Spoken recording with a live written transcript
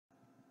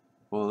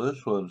Well,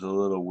 this one's a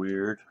little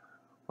weird.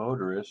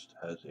 Motorist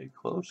has a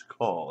close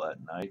call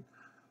at night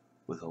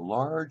with a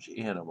large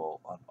animal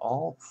on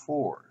all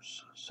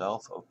fours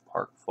south of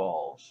Park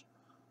Falls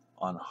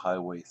on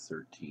Highway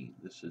 13.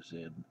 This is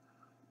in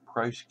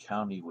Price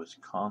County,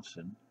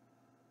 Wisconsin,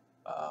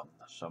 the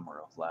summer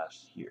of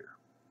last year.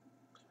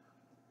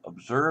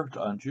 Observed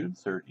on June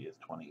 30th,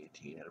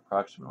 2018 at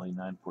approximately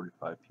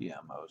 9:45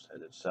 p.m. I was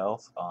headed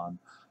south on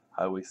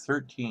Highway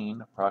 13,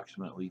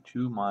 approximately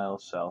 2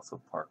 miles south of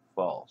Park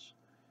Falls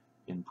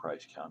in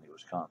Price County,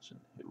 Wisconsin.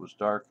 It was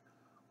dark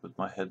with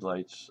my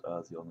headlights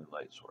the only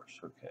light source.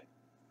 Okay.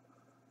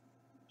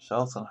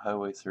 South on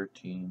Highway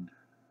 13,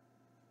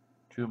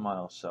 2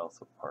 miles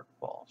south of Park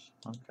Falls.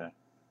 Okay.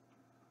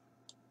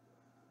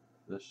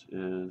 This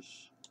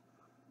is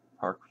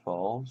Park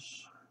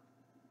Falls.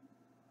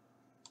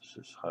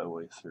 This is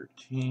Highway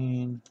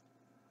 13.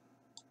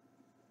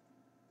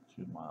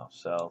 2 miles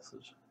south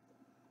is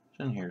it's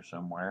in here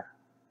somewhere.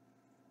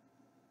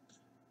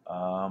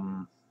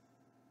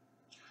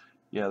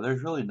 Yeah,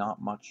 there's really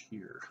not much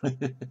here.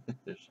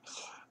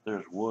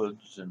 there's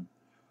woods and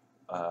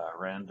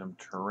random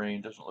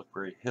terrain. Doesn't look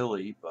very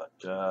hilly, but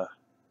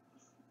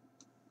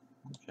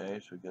okay,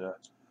 so we get an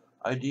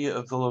idea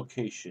of the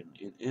location.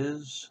 It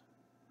is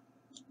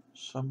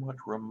somewhat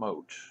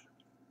remote.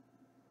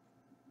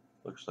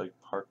 Looks like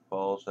Park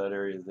Falls, that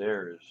area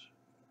there is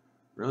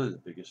really the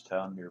biggest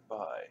town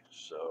nearby.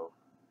 So,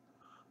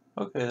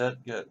 okay,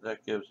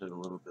 that gives it a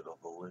little bit of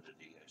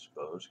validity, I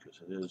suppose,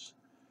 because it is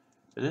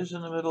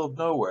in the middle of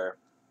nowhere.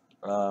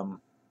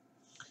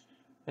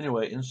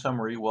 Anyway, in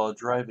summary, while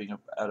driving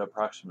at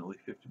approximately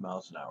 50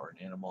 miles an hour,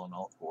 an animal on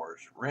all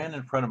fours ran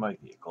in front of my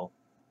vehicle,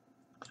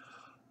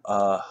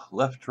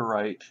 left to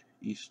right,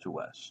 east to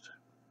west.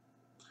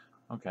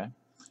 Okay.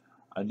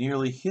 I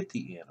nearly hit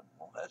the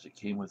animal as it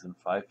came within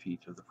 5 feet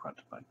of the front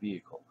of my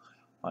vehicle.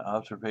 My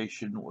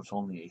observation was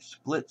only a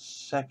split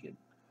second,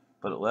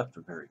 but it left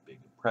a very big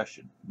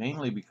impression,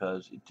 mainly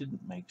because it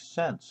didn't make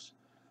sense,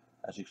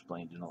 as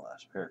explained in the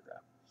last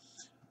paragraph.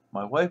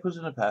 My wife was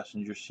in the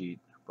passenger seat,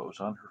 but was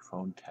on her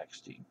phone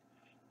texting,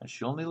 and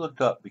she only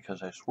looked up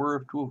because I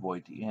swerved to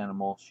avoid the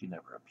animal. She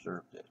never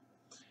observed it.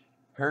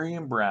 Hairy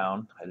and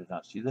brown, I did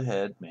not see the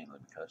head, mainly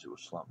because it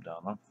was slumped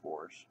down on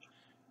fours,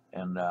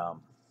 and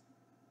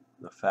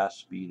the fast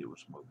speed it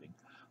was moving.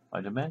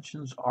 My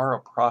dimensions are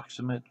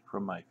approximate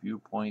from my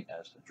viewpoint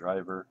as the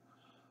driver,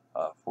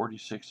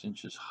 46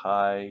 inches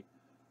high,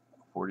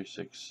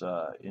 46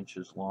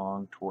 inches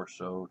long,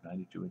 torso,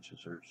 92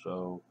 inches or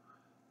so,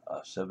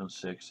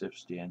 7'6" if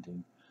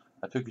standing.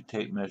 I took a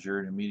tape measure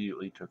and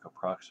immediately took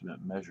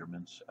approximate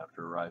measurements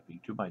after arriving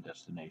to my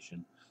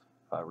destination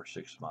 5 or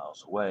 6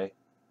 miles away.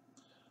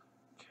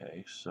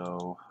 Okay,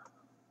 so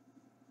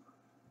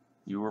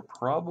you were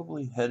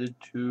probably headed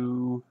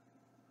to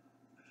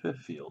Fifth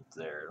Field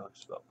there. It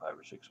looks about 5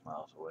 or 6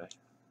 miles away.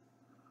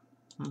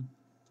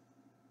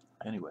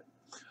 Anyway,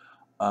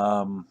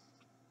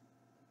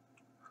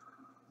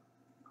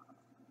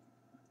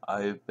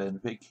 I've been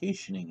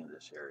vacationing in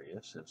this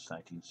area since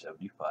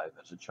 1975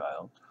 as a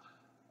child.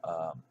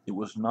 It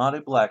was not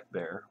a black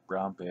bear,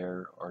 brown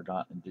bear are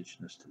not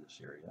indigenous to this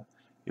area.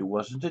 It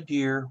wasn't a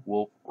deer,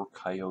 wolf, or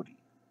coyote.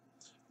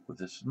 With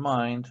this in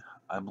mind,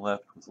 I'm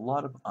left with a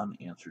lot of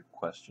unanswered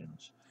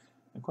questions,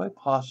 and quite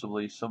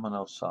possibly someone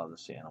else saw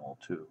this animal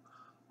too.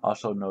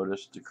 Also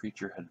noticed the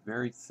creature had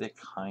very thick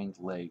hind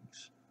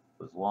legs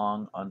with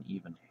long,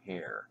 uneven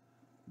hair,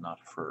 not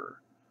fur,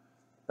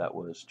 that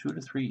was 2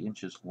 to 3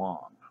 inches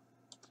long.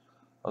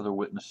 Other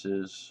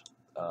witnesses,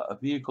 a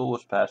vehicle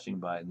was passing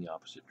by in the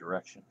opposite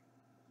direction.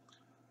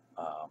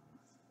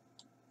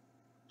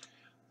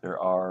 There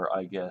are,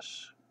 I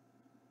guess,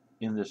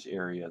 in this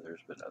area,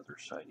 there's been other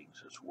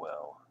sightings as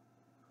well.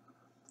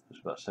 It's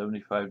about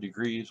 75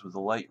 degrees with a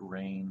light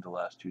rain. The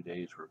last 2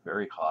 days were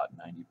very hot,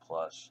 90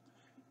 plus,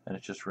 and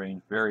it just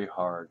rained very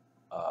hard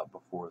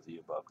before the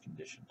above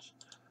conditions.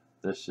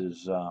 This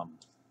is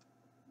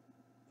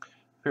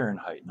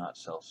Fahrenheit, not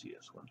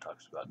Celsius, when it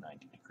talks about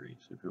 90 degrees.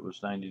 If it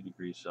was 90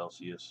 degrees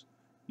Celsius,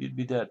 you'd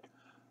be dead.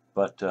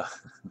 But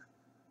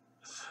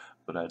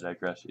but I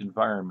digress.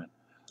 Environment.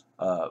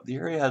 The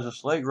area has a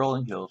slight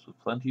rolling hills with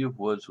plenty of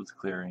woods with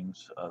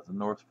clearings. The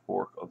North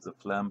Fork of the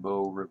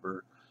Flambeau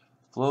River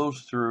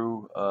flows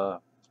through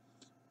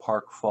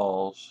Park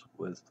Falls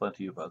with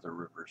plenty of other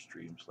rivers,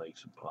 streams,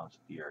 lakes, and ponds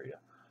in the area.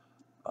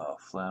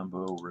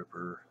 Flambeau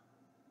River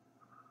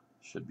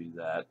should be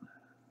that.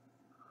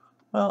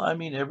 Well, I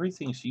mean,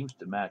 everything seems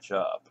to match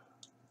up.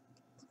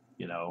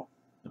 You know,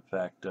 in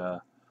fact,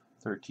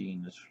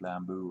 13 is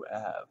Flambeau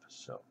Ave.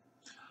 So,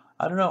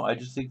 I don't know. I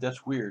just think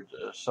that's weird.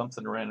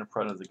 Something ran in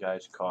front of the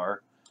guy's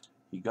car.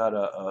 He got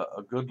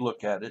a good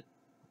look at it.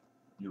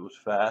 It was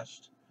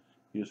fast.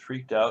 He was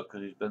freaked out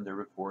because he's been there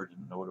before,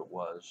 didn't know what it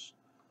was.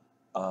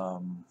 I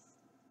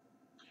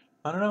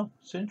don't know.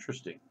 It's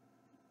interesting.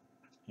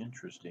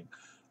 Interesting.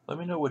 Let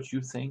me know what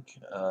you think.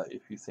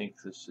 If you think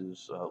this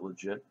is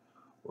legit,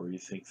 or you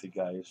think the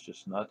guy is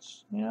just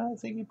nuts. Yeah, I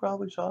think he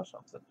probably saw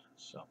something.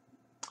 So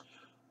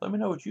let me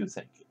know what you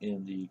think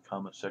in the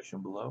comment section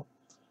below.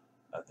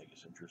 I think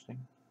it's interesting.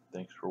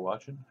 Thanks for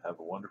watching. Have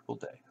a wonderful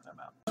day. I'm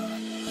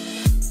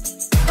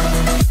out.